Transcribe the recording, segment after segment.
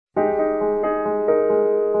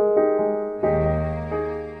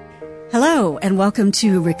and welcome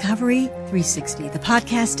to Recovery 360, the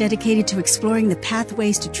podcast dedicated to exploring the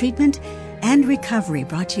pathways to treatment and recovery,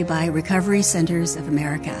 brought to you by Recovery Centers of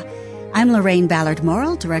America. I'm Lorraine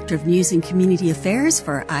Ballard-Morrill, Director of News and Community Affairs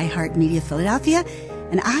for iHeartMedia Philadelphia,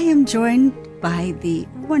 and I am joined by the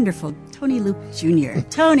wonderful Tony Luke Jr.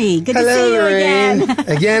 Tony, good to see you Lorraine. again.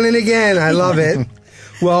 Again and again. I love it.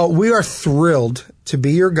 Well, we are thrilled to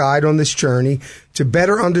be your guide on this journey to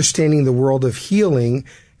better understanding the world of healing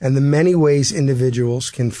and the many ways individuals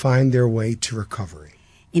can find their way to recovery.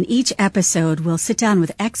 In each episode, we'll sit down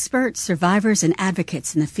with experts, survivors, and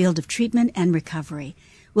advocates in the field of treatment and recovery.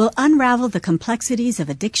 We'll unravel the complexities of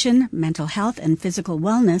addiction, mental health, and physical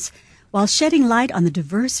wellness while shedding light on the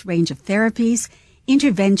diverse range of therapies,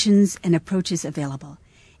 interventions, and approaches available.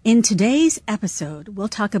 In today's episode, we'll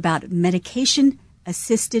talk about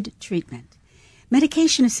medication-assisted treatment.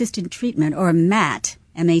 Medication-assisted treatment, or MAT,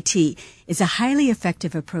 M-A-T, is a highly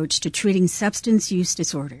effective approach to treating substance use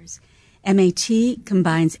disorders. MAT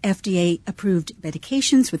combines FDA-approved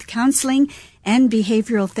medications with counseling and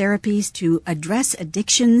behavioral therapies to address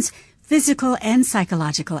addictions, physical and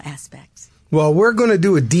psychological aspects. Well, we're going to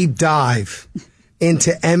do a deep dive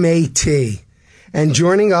into MAT. And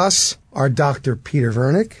joining us are Dr. Peter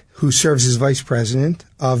Vernick, who serves as Vice President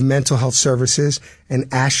of Mental Health Services,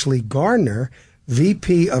 and Ashley Gardner,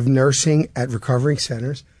 VP of Nursing at Recovery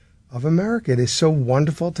Centers of America. It is so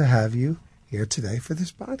wonderful to have you here today for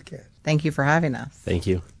this podcast. Thank you for having us. Thank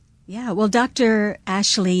you. Yeah, well, Dr.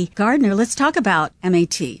 Ashley Gardner, let's talk about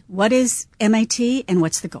MAT. What is MAT and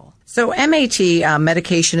what's the goal? So MAT,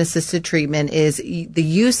 medication-assisted treatment, is the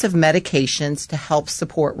use of medications to help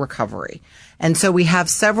support recovery. And so we have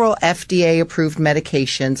several FDA-approved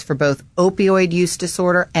medications for both opioid use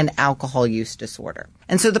disorder and alcohol use disorder.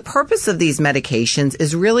 And so the purpose of these medications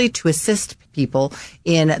is really to assist people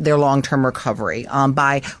in their long-term recovery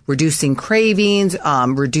by reducing cravings,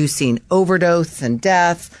 reducing overdose and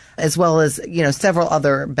death, as well as, several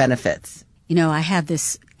other benefits. I have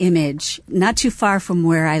this image not too far from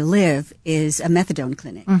where I live is a methadone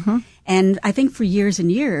clinic. Mm-hmm. And I think for years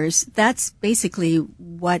and years, that's basically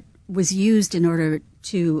what was used in order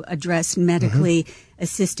to address medically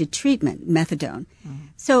assisted treatment, methadone. Mm-hmm.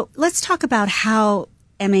 So let's talk about how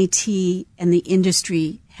MAT and the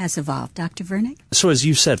industry has evolved. Dr. Vernick? So as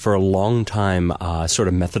you said, for a long time, sort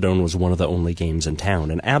of methadone was one of the only games in town.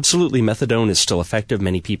 And absolutely, methadone is still effective.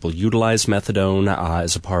 Many people utilize methadone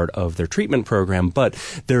as a part of their treatment program. But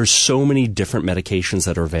there's so many different medications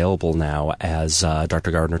that are available now, as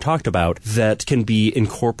Dr. Gardner talked about, that can be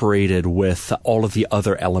incorporated with all of the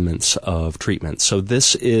other elements of treatment. So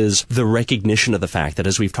this is the recognition of the fact that,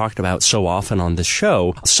 as we've talked about so often on this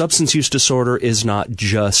show, substance use disorder is not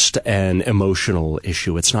just an emotional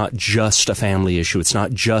issue. It's not just a family issue. It's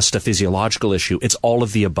not just a physiological issue. It's all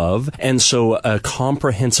of the above. And so a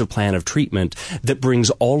comprehensive plan of treatment that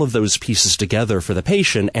brings all of those pieces together for the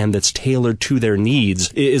patient and that's tailored to their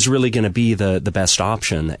needs is really going to be the best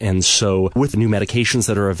option. And so with new medications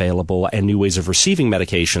that are available and new ways of receiving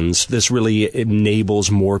medications, this really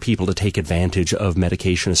enables more people to take advantage of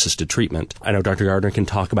medication-assisted treatment. I know Dr. Gardner can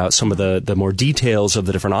talk about some of the more details of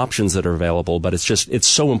the different options that are available, but it's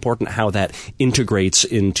so important how that integrates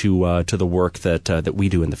into to the work that we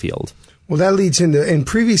do in the field. Well, that leads into, in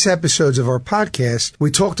previous episodes of our podcast,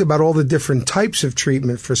 we talked about all the different types of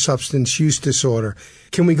treatment for substance use disorder.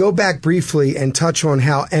 Can we go back briefly and touch on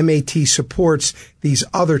how MAT supports these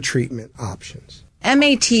other treatment options?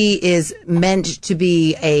 MAT is meant to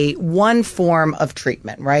be one form of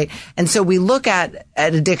treatment, right? And so we look at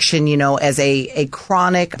addiction, as a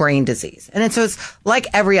chronic brain disease. And so it's like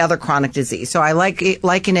every other chronic disease. So I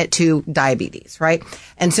liken it to diabetes, right?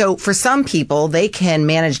 And so for some people, they can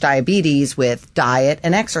manage diabetes with diet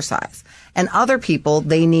and exercise. And other people,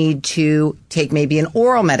 they need to take maybe an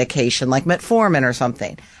oral medication like metformin or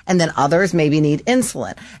something. And then others maybe need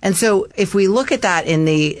insulin. And so if we look at that in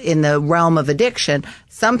the realm of addiction,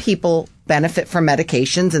 some people benefit from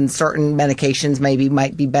medications, and certain medications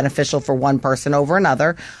might be beneficial for one person over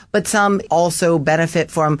another. But some also benefit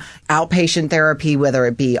from outpatient therapy, whether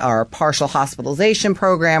it be our partial hospitalization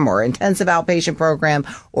program or intensive outpatient program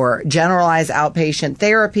or generalized outpatient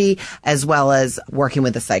therapy, as well as working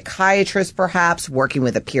with a psychiatrist, perhaps working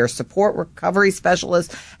with a peer support recovery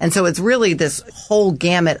specialist. And so it's really this whole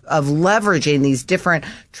gamut of leveraging these different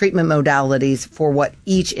treatment modalities for what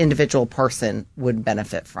each individual person would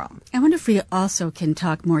benefit from. I wonder if we also can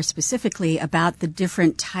talk more specifically about the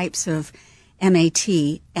different types of MAT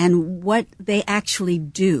and what they actually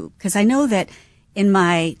do. Because I know that in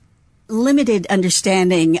my limited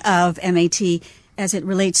understanding of MAT as it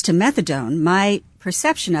relates to methadone, my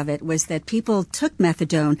perception of it was that people took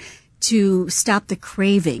methadone to stop the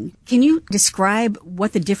craving. Can you describe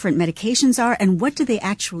what the different medications are and what do they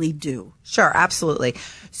actually do? Sure, absolutely.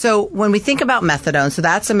 So when we think about methadone, so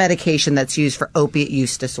that's a medication that's used for opiate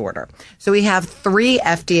use disorder. So we have 3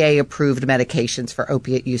 FDA-approved medications for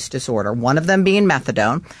opiate use disorder, one of them being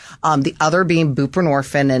methadone, the other being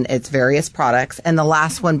buprenorphine and its various products, and the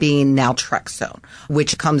last one being naltrexone,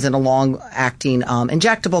 which comes in a long-acting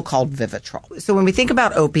injectable called Vivitrol. So when we think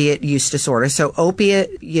about opiate use disorder, so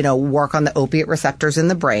opiate, work on the opiate receptors in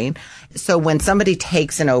the brain. So when somebody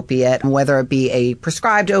takes an opiate, whether it be a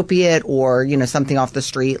prescribed opiate or, something off the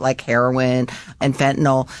street like heroin and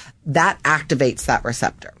fentanyl, that activates that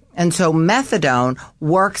receptor. And so methadone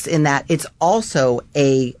works in that it's also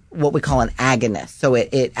what we call an agonist. So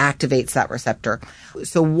it activates that receptor.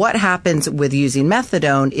 So what happens with using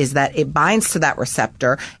methadone is that it binds to that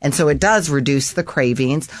receptor. And so it does reduce the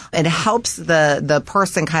cravings and helps the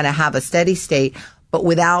person kind of have a steady state, but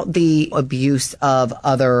without the abuse of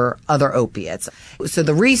other opiates. So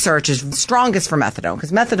the research is strongest for methadone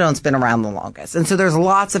because methadone's been around the longest. And so there's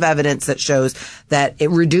lots of evidence that shows that it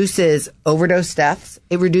reduces overdose deaths,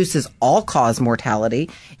 it reduces all-cause mortality,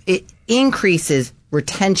 it increases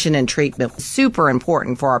retention and treatment, super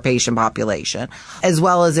important for our patient population, as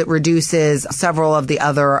well as it reduces several of the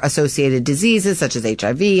other associated diseases such as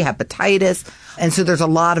HIV, hepatitis. And so there's a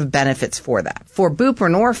lot of benefits for that. For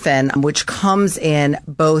buprenorphine, which comes in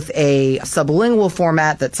both a sublingual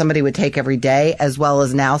format that somebody would take every day, as well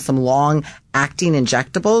as now some long-acting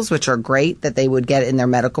injectables, which are great that they would get in their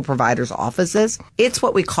medical providers' offices. It's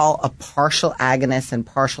what we call a partial agonist and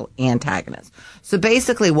partial antagonist. So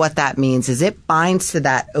basically what that means is it binds to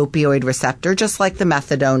that opioid receptor, just like the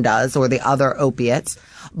methadone does or the other opiates,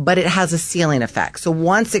 but it has a ceiling effect. So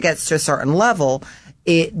once it gets to a certain level,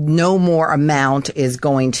 no more amount is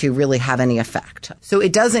going to really have any effect. So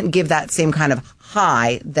it doesn't give that same kind of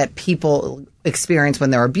high that people experience when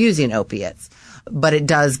they're abusing opiates, but it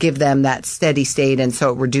does give them that steady state, and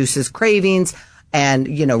so it reduces cravings and,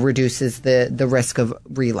 reduces the risk of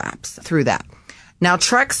relapse through that.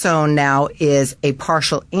 Naltrexone now is a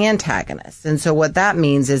partial antagonist. And so what that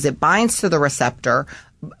means is it binds to the receptor,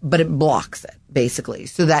 but it blocks it, basically,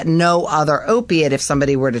 so that no other opiate, if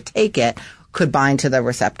somebody were to take it, could bind to the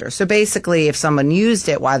receptor. So basically, if someone used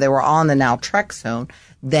it while they were on the naltrexone,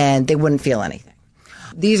 then they wouldn't feel anything.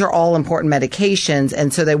 These are all important medications,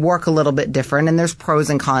 and so they work a little bit different, and there's pros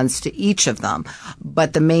and cons to each of them.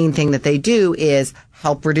 But the main thing that they do is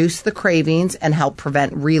help reduce the cravings and help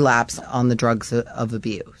prevent relapse on the drugs of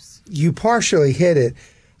abuse. You partially hit it.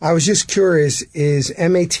 I was just curious, is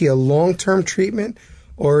MAT a long-term treatment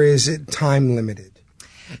or is it time limited?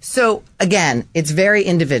 So again, it's very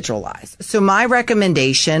individualized. So my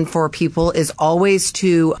recommendation for people is always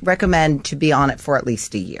to recommend to be on it for at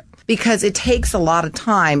least a year, because it takes a lot of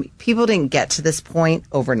time. People didn't get to this point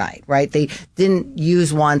overnight, right? They didn't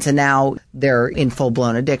use once and now they're in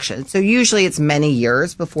full-blown addiction. So usually it's many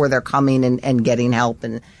years before they're coming and getting help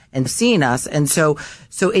and seeing us. And so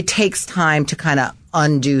it takes time to kind of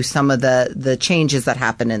undo some of the changes that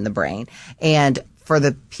happen in the brain, and for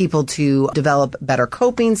the people to develop better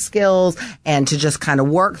coping skills and to just kind of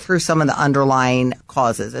work through some of the underlying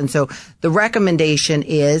causes. And so the recommendation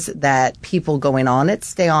is that people going on it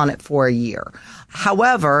stay on it for a year.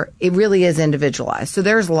 However, it really is individualized. So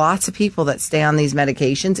there's lots of people that stay on these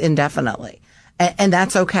medications indefinitely. And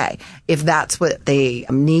that's okay if that's what they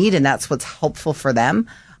need and that's what's helpful for them.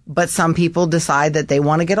 But some people decide that they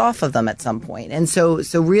want to get off of them at some point. And so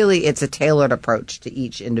really it's a tailored approach to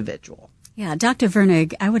each individual. Yeah, Dr.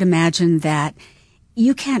 Vernig, I would imagine that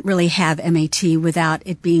you can't really have MAT without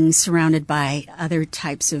it being surrounded by other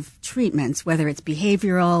types of treatments, whether it's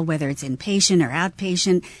behavioral, whether it's inpatient or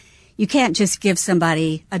outpatient. You can't just give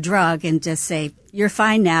somebody a drug and just say, you're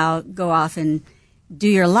fine now, go off and do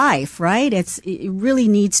your life, right? It really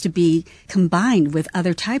needs to be combined with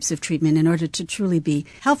other types of treatment in order to truly be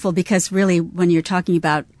helpful, because really when you're talking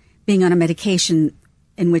about being on a medication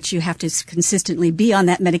in which you have to consistently be on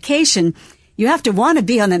that medication, you have to want to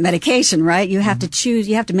be on that medication, right? You have to choose,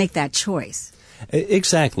 you have to make that choice.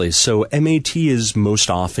 Exactly. So MAT is most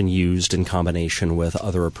often used in combination with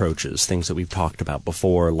other approaches, things that we've talked about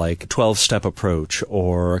before, like 12-step approach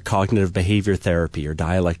or cognitive behavior therapy or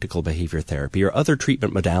dialectical behavior therapy or other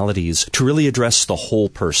treatment modalities to really address the whole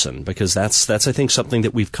person, because that's I think something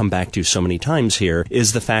that we've come back to so many times here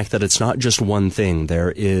is the fact that it's not just one thing.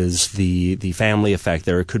 There is the family effect.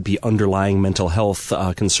 There could be underlying mental health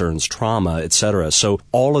concerns, trauma, etc. So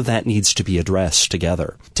all of that needs to be addressed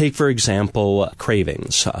together. Take, for example,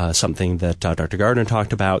 cravings, something that Dr. Gardner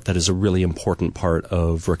talked about that is a really important part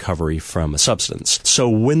of recovery from a substance. So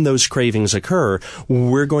when those cravings occur,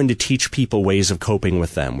 we're going to teach people ways of coping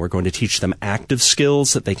with them. We're going to teach them active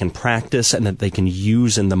skills that they can practice and that they can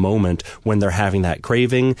use in the moment when they're having that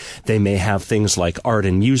craving. They may have things like art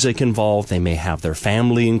and music involved. They may have their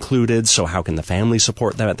family included. So how can the family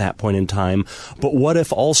support them at that point in time? But what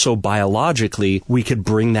if also biologically we could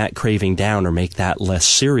bring that craving down or make that less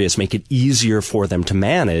serious, make it easier for them to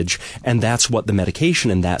manage? And that's what the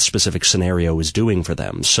medication in that specific scenario is doing for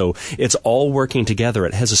them. So it's all working together.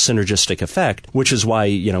 It has a synergistic effect, which is why,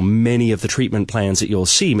 many of the treatment plans that you'll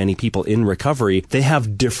see, many people in recovery, they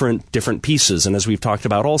have different pieces. And as we've talked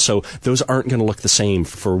about also, those aren't going to look the same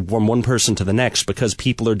from one person to the next because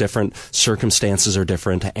people are different, circumstances are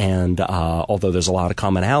different, and although there's a lot of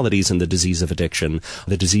commonalities in the disease of addiction,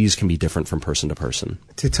 the disease can be different from person to person.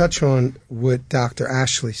 To touch on what Dr.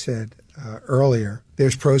 Ashley said earlier,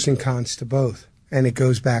 there's pros and cons to both. And it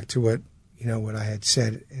goes back to what I had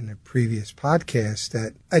said in a previous podcast,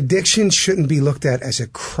 that addiction shouldn't be looked at as a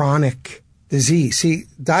chronic disease. See,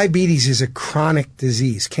 diabetes is a chronic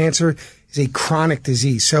disease. Cancer is a chronic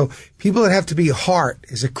disease. So people that have to be heart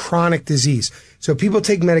is a chronic disease. So people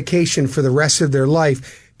take medication for the rest of their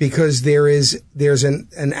life because there's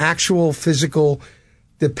an actual physical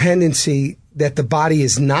dependency that the body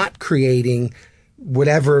is not creating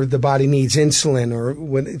whatever the body needs,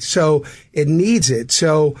 insulin so it needs it.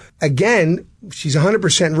 So again, she's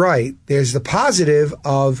 100% right. There's the positive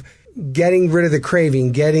of getting rid of the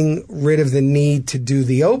craving, getting rid of the need to do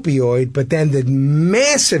the opioid. But then the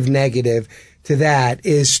massive negative to that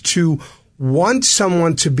is to want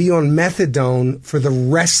someone to be on methadone for the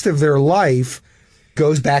rest of their life.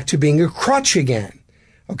 Goes back to being a crutch again.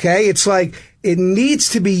 Okay. It's like it needs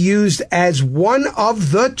to be used as one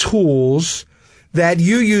of the tools that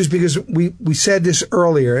you use, because we said this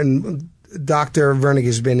earlier, and Dr. Vernig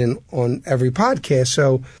has been on every podcast,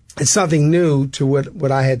 so it's something new to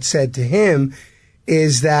what I had said to him,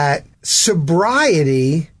 is that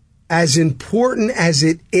sobriety, as important as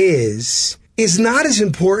it is not as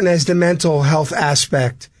important as the mental health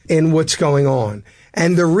aspect in what's going on.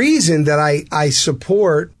 And the reason that I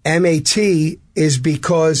support MAT is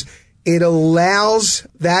because it allows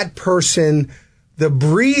that person the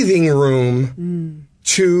breathing room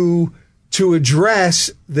to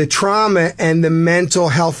address the trauma and the mental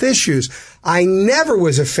health issues. I never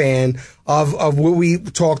was a fan of what we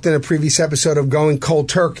talked in a previous episode of going cold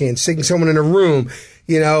turkey and sticking someone in a room,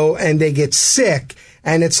 and they get sick.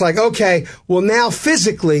 And it's like, okay, well now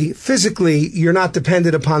physically, you're not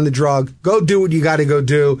dependent upon the drug. Go do what you got to go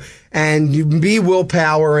do and you be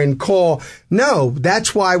willpower and call. No,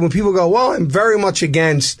 that's why when people go, well, I'm very much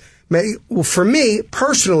against. Well, for me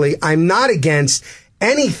personally, I'm not against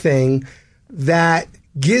anything that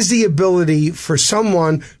gives the ability for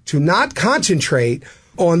someone to not concentrate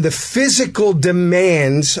on the physical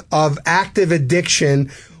demands of active addiction,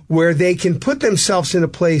 where they can put themselves in a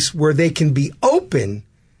place where they can be open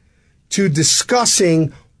to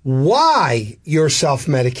discussing why you're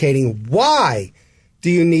self-medicating. Why do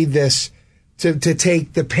you need this to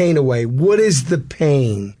take the pain away? What is the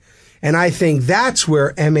pain? And I think that's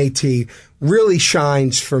where MAT really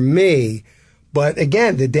shines for me. But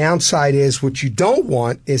again, the downside is what you don't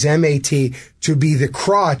want is MAT to be the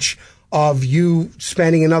crutch of you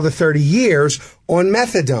spending another 30 years on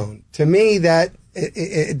methadone. To me, that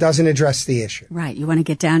it doesn't address the issue. Right. You want to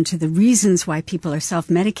get down to the reasons why people are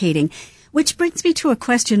self-medicating, which brings me to a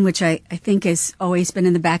question which I think has always been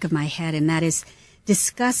in the back of my head, and that is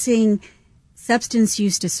discussing substance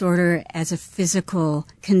use disorder as a physical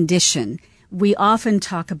condition. We often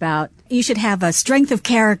talk about you should have a strength of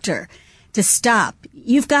character to stop.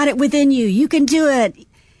 You've got it within you. You can do it.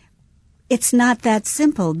 It's not that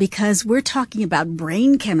simple because we're talking about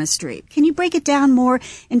brain chemistry. Can you break it down more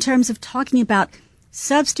in terms of talking about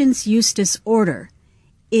substance use disorder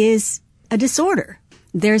is a disorder?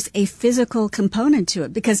 There's a physical component to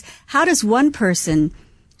it, because how does one person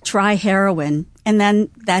try heroin and then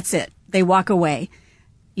that's it? They walk away.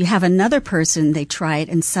 You have another person, they try it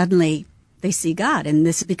and suddenly they see God, and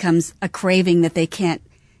this becomes a craving that they can't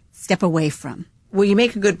step away from. Well, you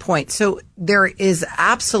make a good point. So there is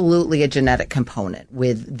absolutely a genetic component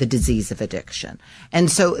with the disease of addiction.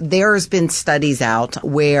 And so there's been studies out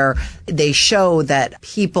where they show that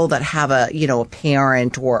people that have a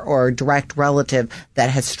parent or a direct relative that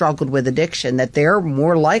has struggled with addiction, that they're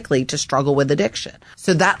more likely to struggle with addiction.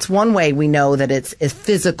 So that's one way we know that it's a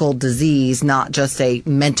physical disease, not just a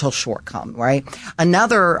mental shortcoming, right?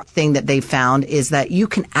 Another thing that they found is that you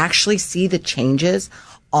can actually see the changes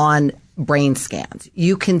on brain scans.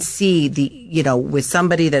 You can see with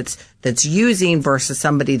somebody that's using versus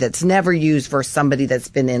somebody that's never used versus somebody that's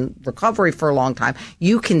been in recovery for a long time.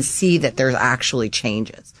 You can see that there's actually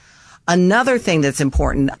changes. Another thing that's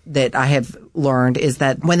important that I have learned is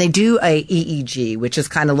that when they do a EEG, which is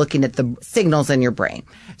kind of looking at the signals in your brain,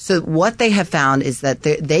 so what they have found is that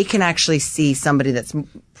they can actually see somebody that's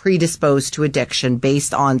predisposed to addiction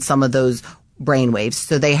based on some of those brain waves.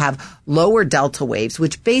 So they have lower delta waves,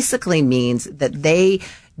 which basically means that they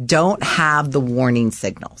don't have the warning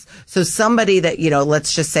signals. So somebody that,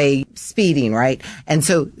 let's just say speeding, right? And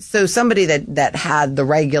so somebody that had the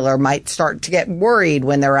regular might start to get worried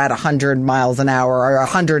when they're at 100 miles an hour or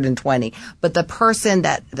 120. But the person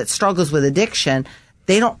that struggles with addiction,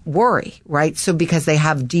 they don't worry, right? So because they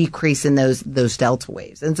have decrease in those delta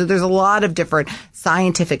waves. And so there's a lot of different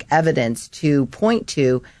scientific evidence to point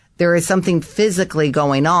to there is something physically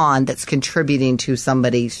going on that's contributing to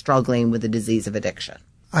somebody struggling with the disease of addiction.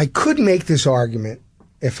 I could make this argument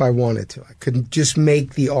if I wanted to. I could just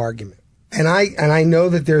make the argument. And I know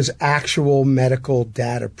that there's actual medical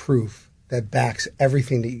data proof that backs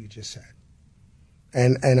everything that you just said.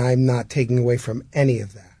 And I'm not taking away from any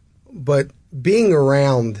of that. But being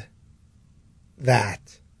around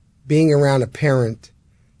that, being around a parent,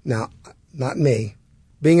 now, not me,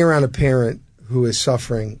 being around a parent who is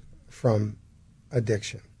suffering from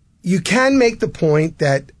addiction. You can make the point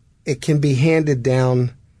that it can be handed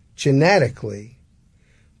down genetically,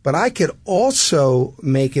 but I could also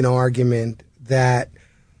make an argument that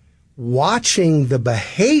watching the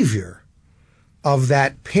behavior of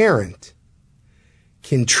that parent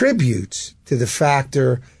contributes to the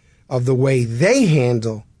factor of the way they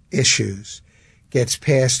handle issues gets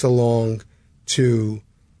passed along to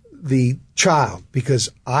the child. Because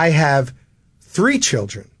I have 3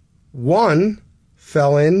 children. One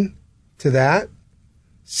fell into that,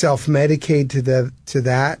 self-medicated to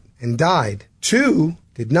that, and died. 2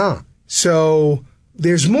 did not. So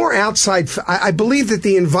there's more outside. I believe that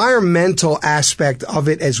the environmental aspect of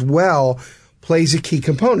it as well plays a key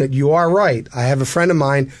component. You are right. I have a friend of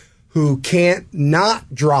mine who can't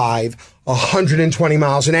not drive 120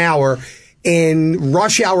 miles an hour in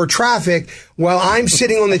rush hour traffic while I'm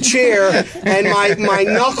sitting on the chair and my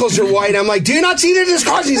knuckles are white. I'm like, do you not see that this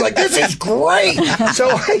car? He's like, this is great. So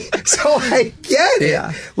I get it.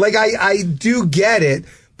 Yeah. Like I do get it,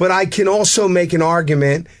 but I can also make an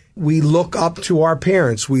argument. We look up to our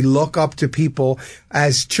parents. We look up to people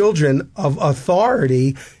as children of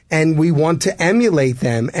authority, and we want to emulate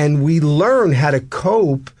them. And we learn how to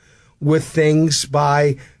cope with things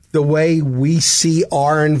by the way we see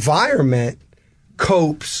our environment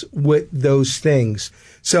copes with those things.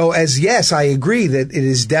 So yes, I agree that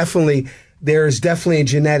there is definitely a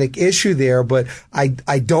genetic issue there, but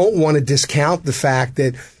I don't want to discount the fact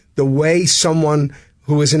that the way someone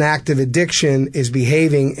who is in active addiction is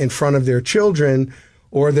behaving in front of their children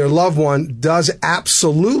or their loved one does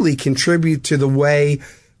absolutely contribute to the way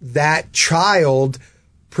that child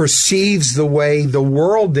perceives the way the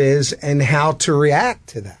world is and how to react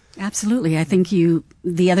to that. Absolutely. I think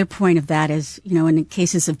the other point of that is, in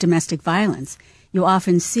cases of domestic violence, you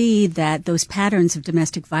often see that those patterns of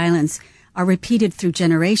domestic violence are repeated through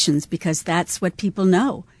generations because that's what people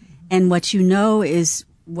know. And what you know is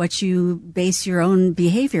what you base your own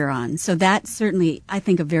behavior on. So that's certainly, I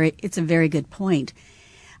think, it's a very good point.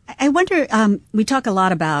 I wonder, we talk a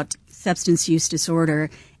lot about substance use disorder,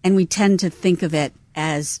 and we tend to think of it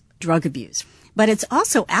as drug abuse. But it's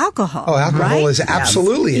also alcohol. Oh, alcohol right? is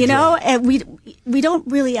absolutely a drug. And we don't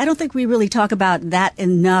really, I don't think we really talk about that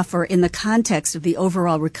enough or in the context of the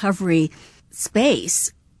overall recovery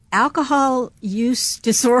space. Alcohol use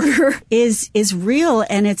disorder is real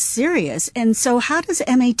and it's serious. And so how does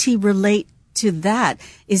MAT relate to that?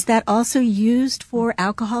 Is that also used for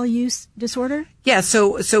alcohol use disorder? Yeah,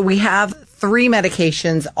 so we have 3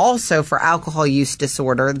 medications also for alcohol use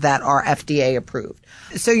disorder that are FDA approved.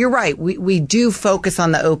 So you're right. We do focus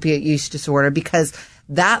on the opiate use disorder because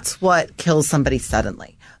that's what kills somebody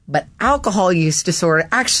suddenly. But alcohol use disorder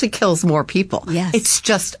actually kills more people. Yes. It's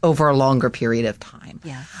just over a longer period of time.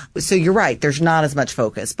 Yeah. So you're right. There's not as much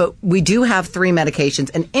focus. But we do have 3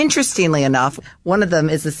 medications. And interestingly enough, one of them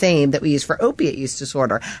is the same that we use for opiate use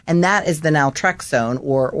disorder. And that is the naltrexone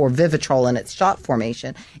or Vivitrol in its shot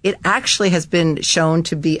formation. It actually has been shown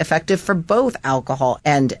to be effective for both alcohol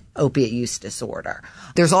and opiate use disorder.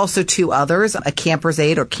 There's also 2 others, a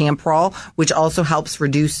Camperzade or Camprol, which also helps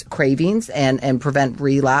reduce cravings and prevent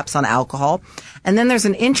relapse on alcohol. And then there's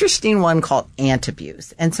an interesting one called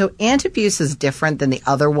Antabuse. And so Antabuse is different than the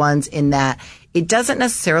other ones in that it doesn't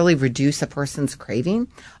necessarily reduce a person's craving,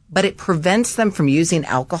 but it prevents them from using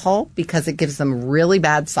alcohol because it gives them really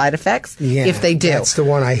bad side effects if they do. That's the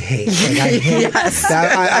one I hate. Like, I hate Yes.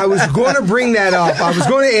 that. I was going to bring that up. I was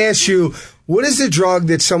going to ask you, what is the drug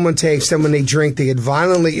that someone takes, then when they drink, they get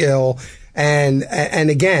violently ill? And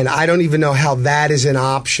again, I don't even know how that is an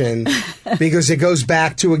option because it goes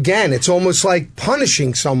back to, again, it's almost like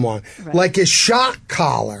punishing someone, like a shock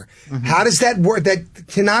collar. Mm-hmm. How does that work? That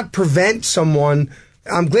cannot prevent someone.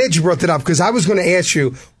 I'm glad you brought that up because I was going to ask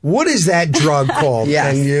you, what is that drug called?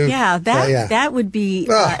 Yes. That would be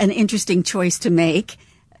an interesting choice to make.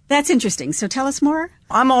 That's interesting. So tell us more.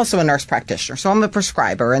 I'm also a nurse practitioner, so I'm a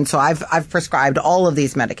prescriber, and so I've prescribed all of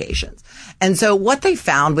these medications. And so what they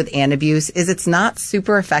found with Antabuse is it's not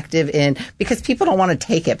super effective because people don't want to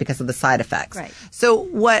take it because of the side effects. Right. So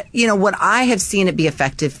what I have seen it be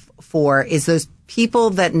effective for is those people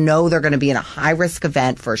that know they're going to be in a high risk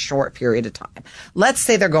event for a short period of time. Let's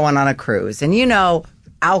say they're going on a cruise, and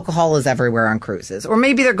alcohol is everywhere on cruises, or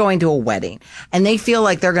maybe they're going to a wedding and they feel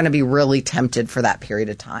like they're going to be really tempted for that period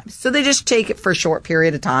of time. So they just take it for a short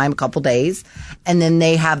period of time, a couple days, and then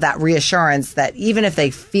they have that reassurance that even if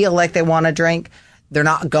they feel like they want to drink, they're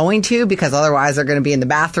not going to because otherwise they're going to be in the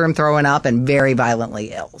bathroom throwing up and very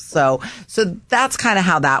violently ill. So that's kind of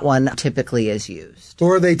how that one typically is used.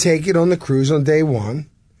 Or they take it on the cruise on day one,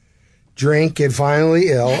 drink, get violently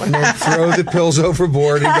ill, and then throw the pills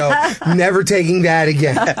overboard and go, never taking that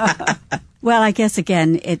again. Well, I guess,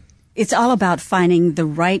 again, it's all about finding the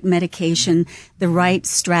right medication, the right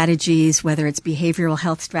strategies, whether it's behavioral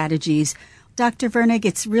health strategies. Dr. Vernig,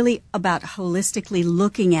 it's really about holistically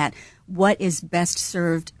looking at what is best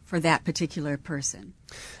served for that particular person.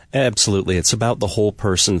 Absolutely. It's about the whole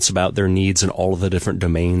person. It's about their needs and all of the different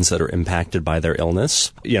domains that are impacted by their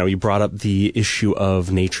illness. You brought up the issue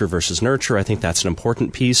of nature versus nurture. I think that's an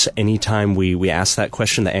important piece. Anytime we ask that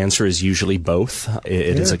question, the answer is usually both.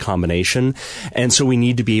 It is a combination. And so we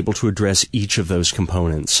need to be able to address each of those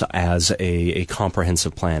components as a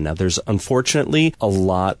comprehensive plan. Now, there's unfortunately a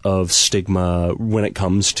lot of stigma when it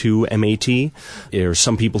comes to MAT. There are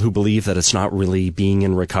some people who believe that it's not really being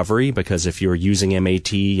in recovery because if you're using MAT,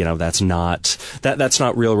 that's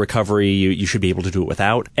not real recovery. You should be able to do it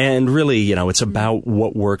without. And really, it's about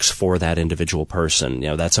what works for that individual person.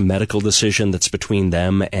 That's a medical decision that's between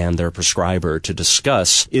them and their prescriber to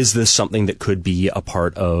discuss, is this something that could be a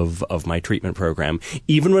part of my treatment program?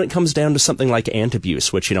 Even when it comes down to something like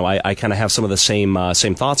Antabuse, which, I kind of have some of the same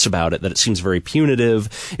thoughts about it, that it seems very punitive.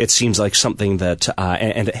 It seems like something that,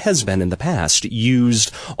 and it has been in the past,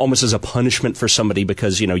 used almost as a punishment for somebody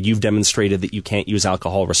because, you've demonstrated that you can't use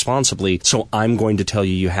alcohol responsibly, so I'm going to tell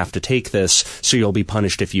you have to take this, so you'll be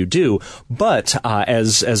punished if you do. But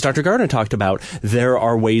as Dr. Gardner talked about, there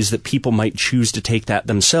are ways that people might choose to take that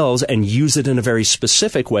themselves and use it in a very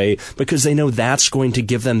specific way because they know that's going to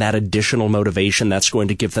give them that additional motivation, that's going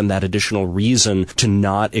to give them that additional reason to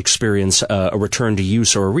not experience a return to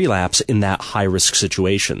use or a relapse in that high-risk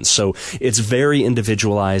situation. So it's very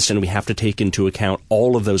individualized, and we have to take into account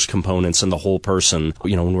all of those components and the whole person,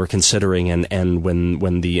 when we're considering and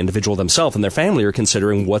when the individual themselves and their family are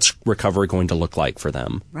considering what's recovery going to look like for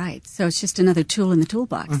them. Right. So it's just another tool in the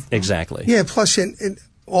toolbox. Exactly. Yeah, plus in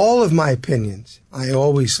all of my opinions, I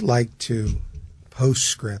always like to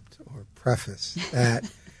postscript or preface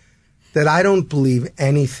that I don't believe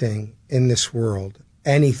anything in this world,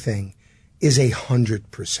 anything, is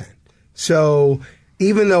 100%. So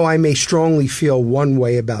even though I may strongly feel one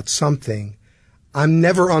way about something, I'm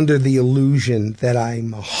never under the illusion that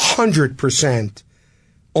I'm 100%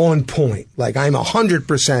 on point. Like I'm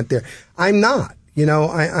 100% there. I'm not,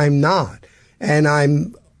 I'm not. And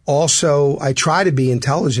I try to be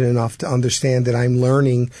intelligent enough to understand that I'm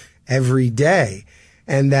learning every day.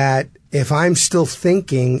 And that if I'm still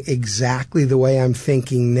thinking exactly the way I'm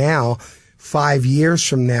thinking now, 5 years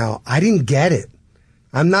from now, I didn't get it.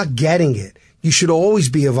 I'm not getting it. You should always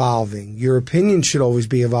be evolving. Your opinion should always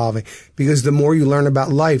be evolving because the more you learn about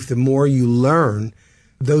life, the more you learn,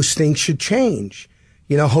 those things should change.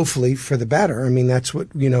 Hopefully for the better. I mean, that's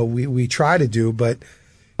what, we try to do. But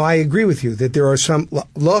I agree with you that there are some,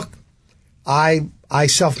 look, I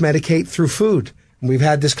self-medicate through food. We've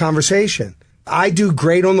had this conversation. I do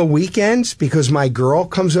great on the weekends because my girl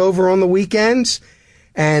comes over on the weekends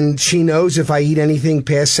and she knows if I eat anything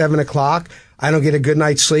past 7 o'clock, I don't get a good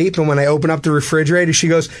night's sleep. And when I open up the refrigerator, she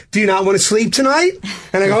goes, "Do you not want to sleep tonight?"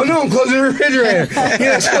 And I go, "No, I'm closing the refrigerator."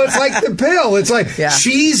 So it's like the pill. It's like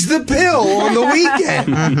she's the pill on the weekend.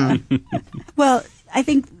 Mm-hmm. Well, I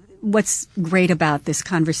think what's great about this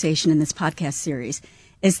conversation in this podcast series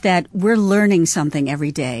is that we're learning something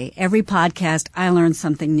every day. Every podcast, I learn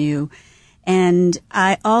something new. And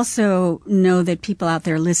I also know that people out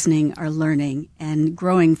there listening are learning and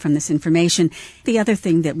growing from this information. The other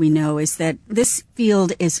thing that we know is that this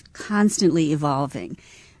field is constantly evolving.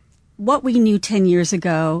 What we knew 10 years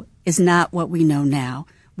ago is not what we know now.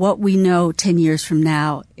 What we know 10 years from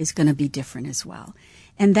now is going to be different as well.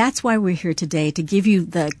 And that's why we're here today, to give you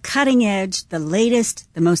the cutting edge, the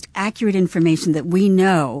latest, the most accurate information that we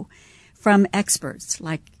know from experts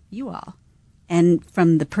like you all, and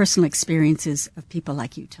from the personal experiences of people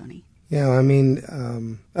like you, Tony. Yeah, I mean,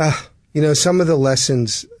 some of the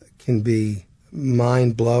lessons can be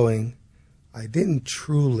mind-blowing. I didn't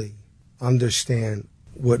truly understand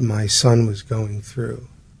what my son was going through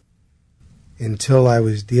until I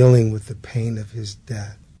was dealing with the pain of his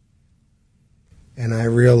death. And I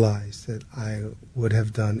realized that I would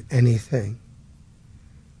have done anything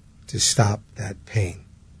to stop that pain.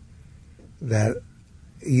 That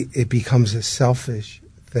it becomes a selfish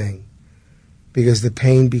thing because the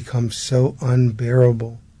pain becomes so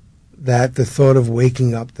unbearable that the thought of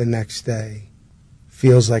waking up the next day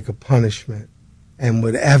feels like a punishment. And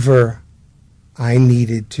whatever I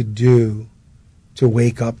needed to do to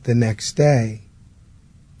wake up the next day,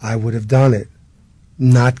 I would have done it,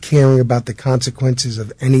 not caring about the consequences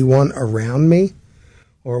of anyone around me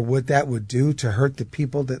or what that would do to hurt the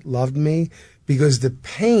people that loved me, because the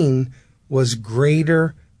pain was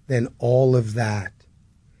greater than all of that.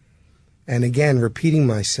 And again, repeating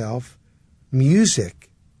myself, music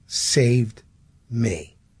saved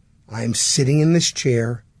me. I'm sitting in this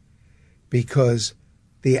chair because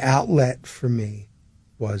the outlet for me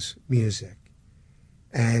was music.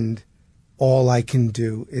 And all I can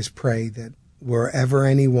do is pray that wherever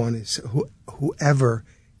anyone is, whoever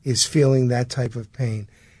is feeling that type of pain,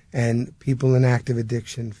 and people in active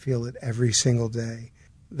addiction feel it every single day,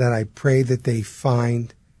 that I pray that they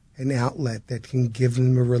find an outlet that can give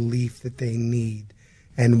them a relief that they need,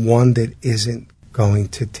 and one that isn't going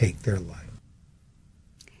to take their life.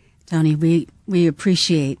 Tony, we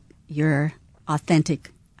appreciate your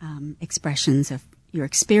authentic expressions of your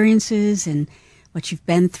experiences and what you've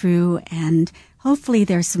been through, and hopefully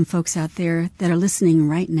there's some folks out there that are listening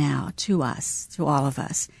right now to us, to all of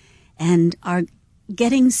us, and are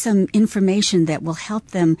getting some information that will help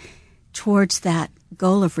them towards that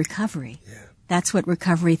goal of recovery. Yeah. That's what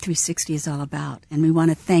Recovery 360 is all about. And we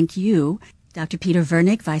want to thank you, Dr. Peter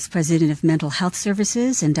Vernick, Vice President of Mental Health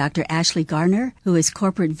Services, and Dr. Ashley Garner, who is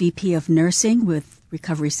Corporate VP of Nursing with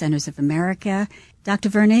Recovery Centers of America. Dr.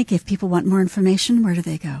 Vernick, if people want more information, where do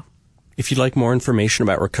they go? If you'd like more information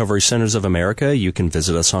about Recovery Centers of America, you can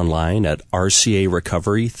visit us online at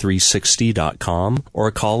rcarecovery360.com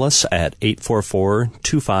or call us at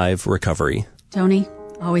 844-25-RECOVERY. Tony,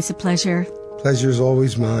 always a pleasure. Pleasure's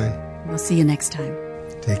always mine. We'll see you next time.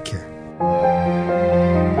 Take care.